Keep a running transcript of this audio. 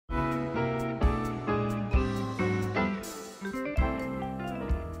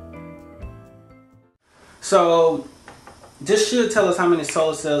So this should tell us how many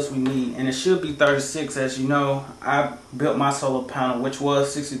solar cells we need, and it should be 36. As you know, I built my solar panel, which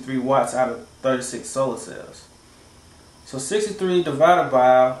was 63 watts out of 36 solar cells. So 63 divided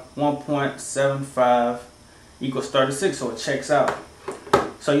by 1.75 equals 36, so it checks out.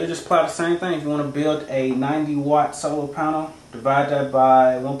 So you just apply the same thing. If you want to build a 90 watt solar panel, divide that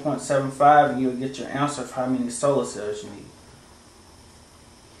by 1.75 and you'll get your answer of how many solar cells you need.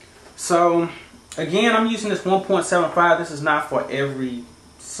 So again, I'm using this 1.75. This is not for every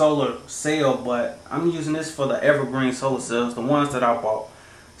solar cell, but I'm using this for the evergreen solar cells, the ones that I bought.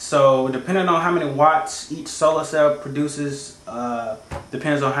 So depending on how many watts each solar cell produces,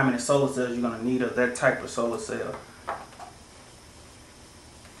 depends on how many solar cells you're going to need of that type of solar cell.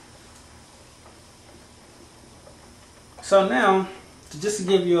 So now, just to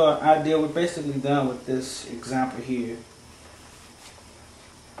give you an idea, we're basically done with this example here.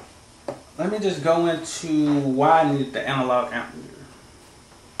 Let me just go into why I needed the analog ammeter.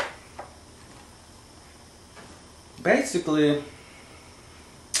 Basically,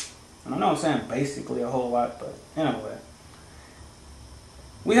 I know I'm saying basically a whole lot, but anyway.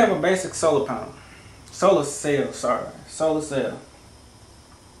 We have a basic solar panel. Solar cell.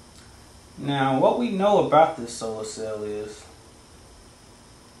 Now, what we know about this solar cell is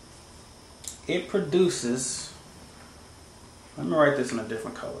it produces, let me write this in a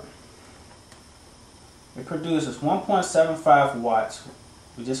different color. It produces 1.75 watts.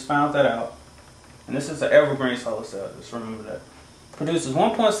 We just found that out. And this is an evergreen solar cell, just remember that. It produces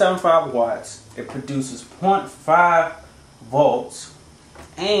 1.75 watts. It produces 0.5 volts.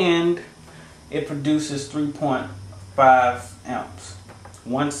 And it produces 3.5 amps.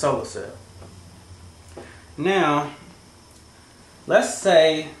 One solar cell. Now, let's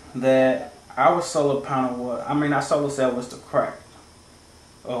say that our solar panel was, our solar cell was to crack.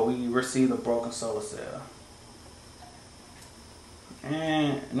 Or we received a broken solar cell.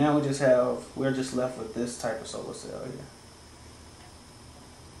 And now we're just left with this type of solar cell here.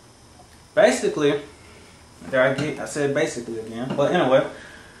 Basically, I said basically again, but anyway,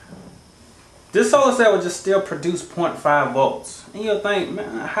 this solar cell will just still produce 0.5 volts. And you'll think,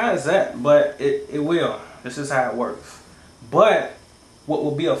 man, how is that? But it will. This is how it works. But what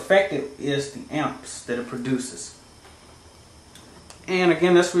will be affected is the amps that it produces. And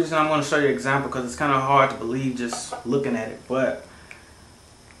again, that's the reason I'm going to show you an example, because it's kind of hard to believe just looking at it. But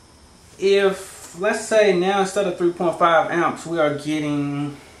if, let's say now instead of 3.5 amps, we are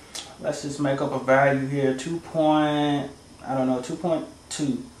getting, let's just make up a value here,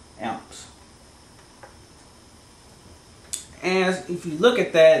 2.2 amps. And if you look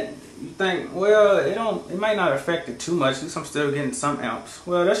at that, you think, well, it might not affect it too much. At least I'm still getting some amps.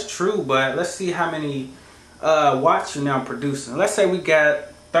 Well, that's true, but let's see how many watts you're now producing. Let's say we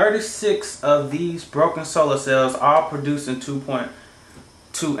got 36 of these broken solar cells all producing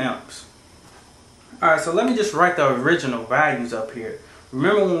 2.2 amps. Alright, so let me just write the original values up here.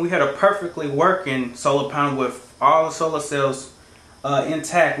 Remember when we had a perfectly working solar panel with all the solar cells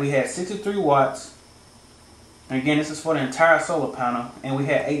intact, we had 63 watts. And again, this is for the entire solar panel, and we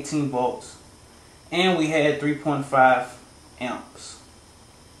had 18 volts, and we had 3.5 amps.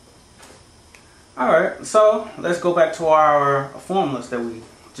 Alright, so let's go back to our formulas that we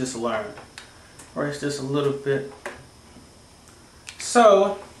just learned. Erase this a little bit.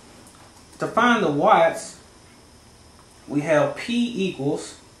 So, to find the watts, we have P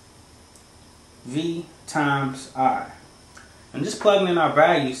equals V times I. I'm just plugging in our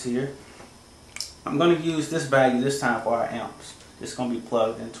values here. I'm going to use this value this time for our amps. It's going to be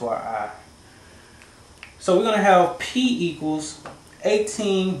plugged into our I. So we're going to have P equals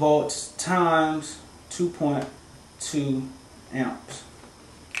 18 volts times 2.2 amps.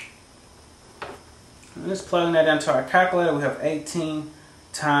 And just plugging that into our calculator, we have 18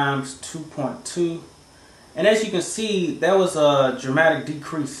 times 2.2. And as you can see, there was a dramatic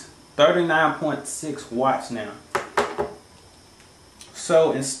decrease, 39.6 watts now.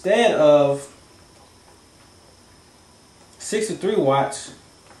 So instead of 63 watts,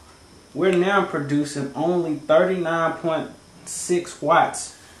 we're now producing only 39.6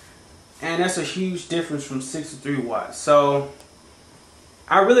 watts. And that's a huge difference from 63 watts. So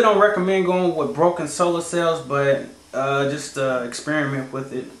I really don't recommend going with broken solar cells, but just experiment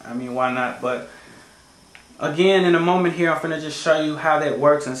with it. I mean, why not? But again, in a moment here, I'm going to just show you how that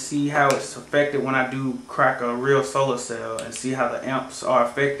works and see how it's affected when I do crack a real solar cell, and see how the amps are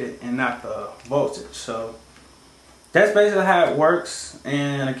affected and not the voltage. So that's basically how it works.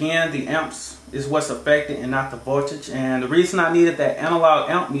 And again, the amps is what's affected and not the voltage. And the reason I needed that analog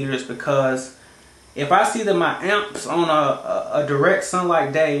amp meter is because if I see that my amps on a direct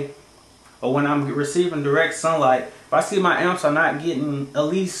sunlight day or when I'm receiving direct sunlight, if I see my amps are not getting at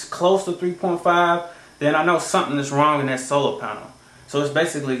least close to 3.5, then I know something is wrong in that solar panel. So it's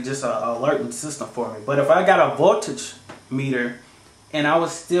basically just an alerting system for me. But if I got a voltage meter and I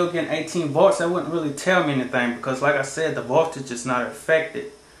was still getting 18 volts, that wouldn't really tell me anything, because like I said, the voltage is not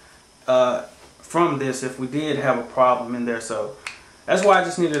affected from this if we did have a problem in there. So that's why I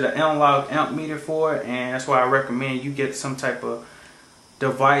just needed an analog amp meter for it, and that's why I recommend you get some type of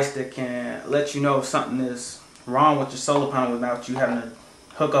device that can let you know if something is wrong with your solar panel without you having to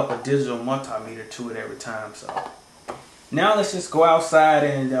hook up a digital multimeter to it every time. So now let's just go outside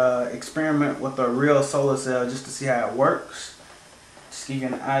and experiment with a real solar cell just to see how it works. Just give you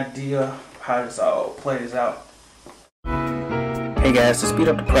an idea of how this all plays out. Hey guys, to speed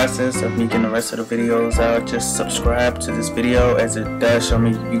up the process of me getting the rest of the videos out, just subscribe to this video, as it does show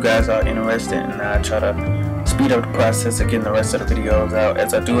me you guys are interested, and I try to speed up the process of getting the rest of the videos out,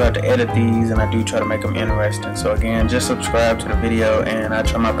 as I do have to edit these and I do try to make them interesting. So again, just subscribe to the video and I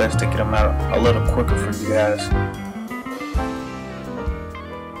try my best to get them out a little quicker for you guys.